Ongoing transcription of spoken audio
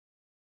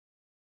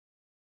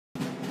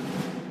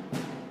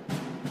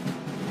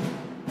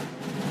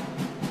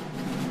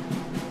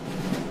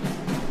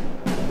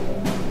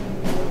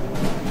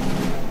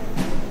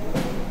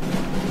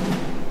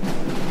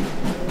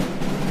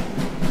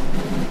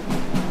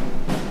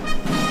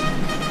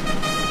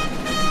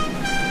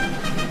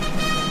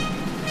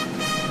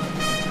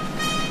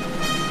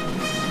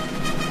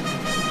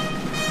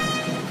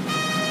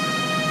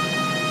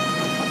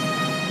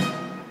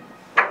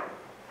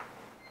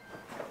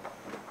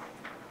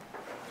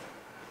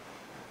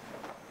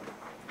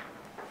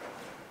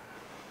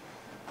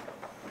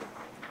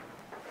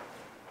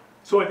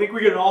So I think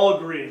we can all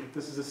agree that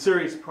this is a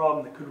serious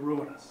problem that could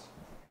ruin us.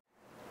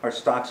 Our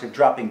stocks are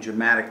dropping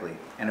dramatically,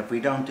 and if we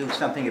don't do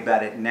something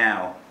about it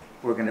now,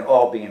 we're going to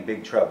all be in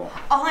big trouble.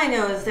 All I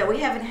know is that we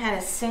haven't had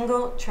a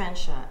single trend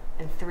shot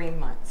in 3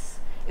 months.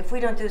 If we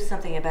don't do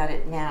something about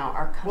it now,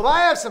 our company... Well,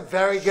 I have some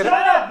very good...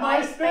 Shut up,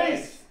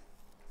 MySpace!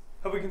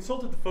 Have we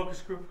consulted the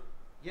focus group?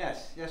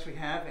 Yes, we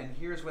have, and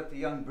here's what the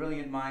young,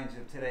 brilliant minds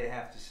of today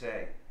have to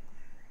say.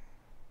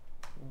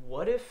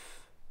 What if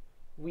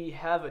we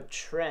have a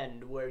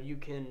trend where you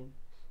can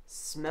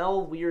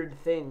smell weird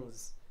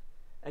things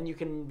and you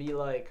can be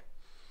like,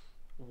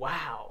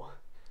 wow,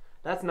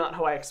 that's not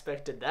how I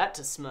expected that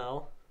to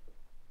smell.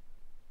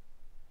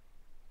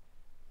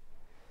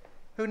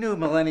 Who knew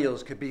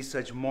millennials could be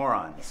such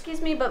morons?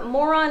 Excuse me, but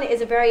moron is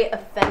a very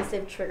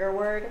offensive trigger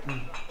word.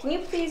 Can you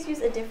please use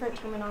a different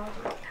terminology?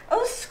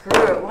 Oh,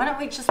 screw it. Why don't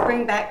we just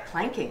bring back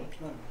planking?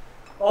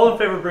 All in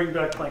favor of bringing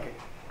back planking?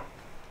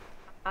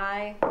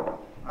 Aye.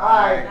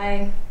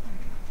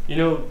 You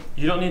know,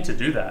 you don't need to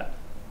do that.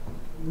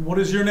 What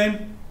is your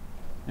name?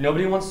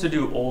 Nobody wants to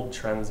do old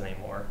trends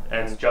anymore.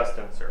 And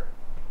Justin, sir.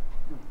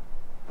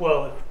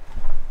 Well, if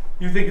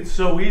you think it's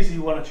so easy,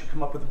 why don't you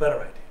come up with a better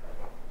idea?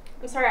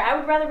 I'm sorry, I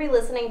would rather be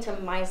listening to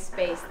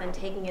MySpace than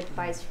taking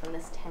advice from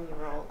this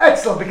 10-year-old.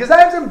 Excellent, because I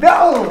have some...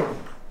 Oh!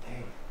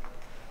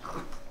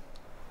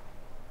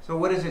 So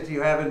what is it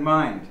you have in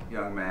mind,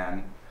 young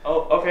man?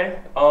 Oh,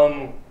 okay.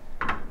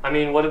 I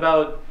mean, what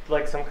about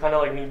like some kind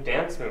of like new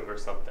dance move or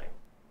something?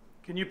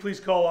 Can you please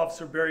call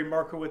Officer Barry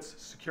Markowitz,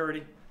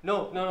 security?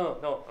 No,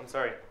 I'm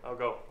sorry. I'll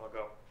go.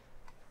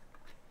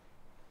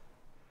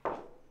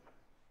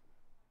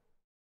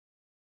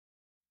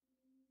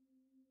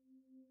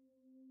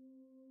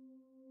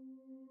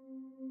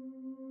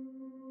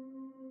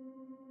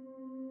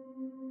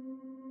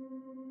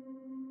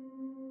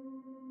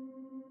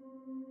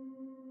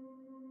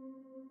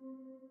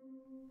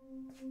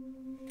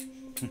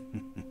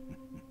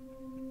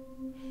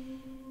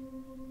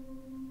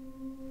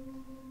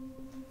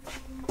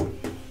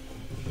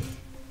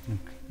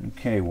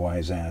 Okay,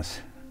 wise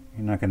ass.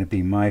 You're not going to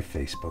be my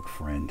Facebook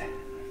friend.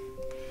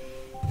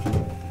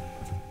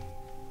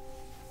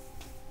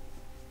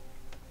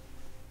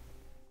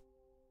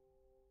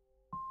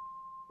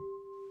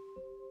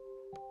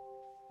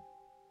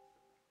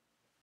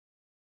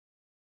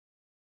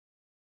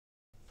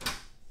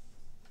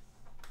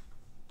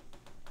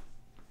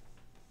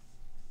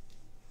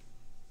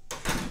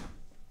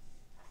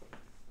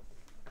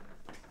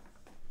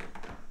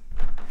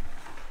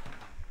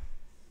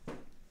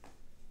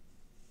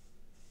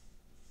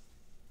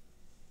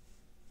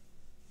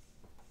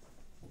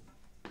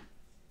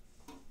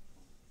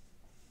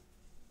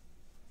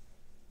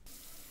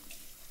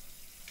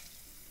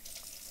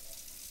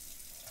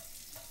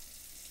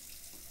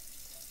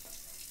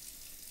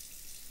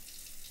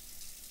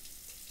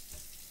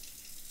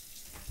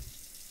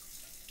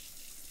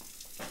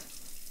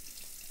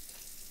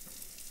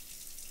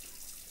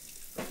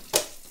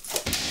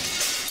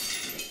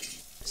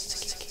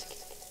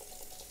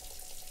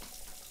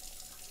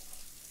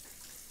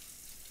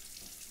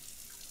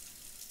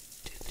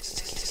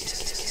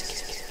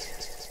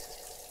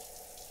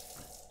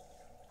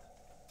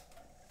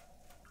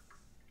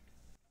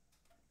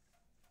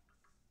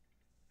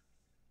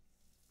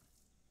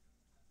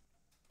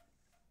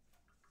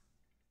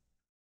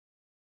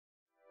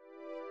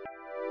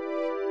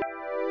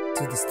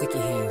 Do the sticky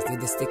hands, do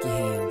the sticky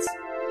hands.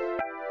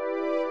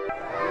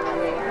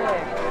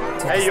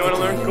 Hey, you want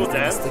to learn cool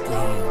dance? Sticky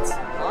hands.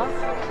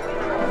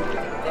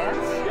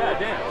 Yeah,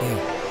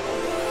 dance.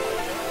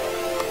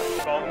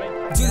 Follow me.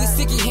 Do the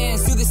sticky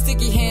hands, do the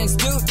sticky hands,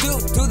 do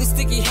the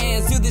sticky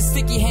hands, do the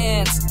sticky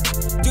hands.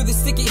 Do the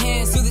sticky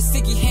hands, do the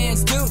sticky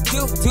hands, do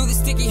the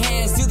sticky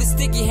hands, do the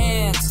sticky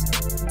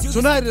hands.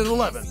 Tonight at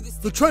 11,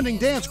 the trending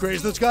dance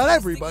craze that's got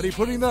everybody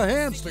putting their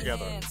hands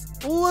together.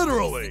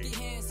 Literally.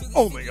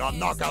 Only on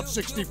Knockout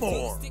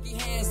 64. Do the sticky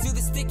hands, do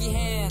the sticky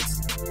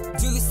hands.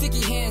 Do the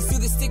sticky hands, do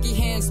the sticky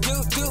hands, do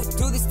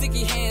the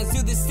sticky hands,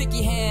 do the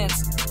sticky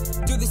hands.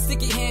 Do the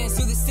sticky hands,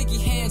 do the sticky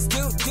hands, do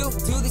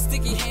the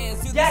sticky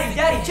hands.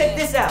 Daddy, check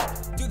this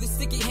out. Do the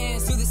sticky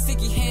hands, do the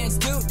sticky hands,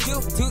 do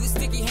the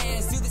sticky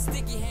hands, do the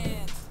sticky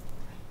hands.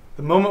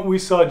 The moment we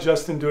saw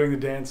Justin doing the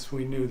dance,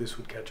 we knew this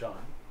would catch on.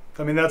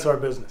 I mean, that's our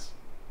business.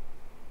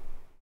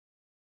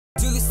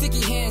 Do the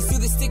sticky hands, do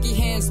the sticky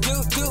hands, do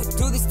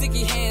the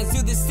sticky hands,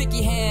 do the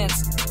sticky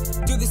hands.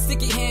 Do the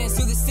sticky hands,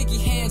 do the sticky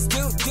hands, do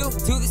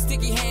the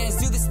sticky hands,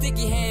 do the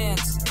sticky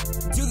hands.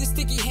 Do the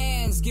sticky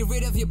hands, get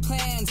rid of your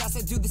plans. I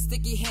said do the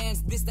sticky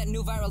hands, this that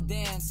new viral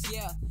dance,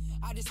 yeah.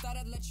 I just thought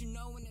I'd let you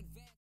know in advance.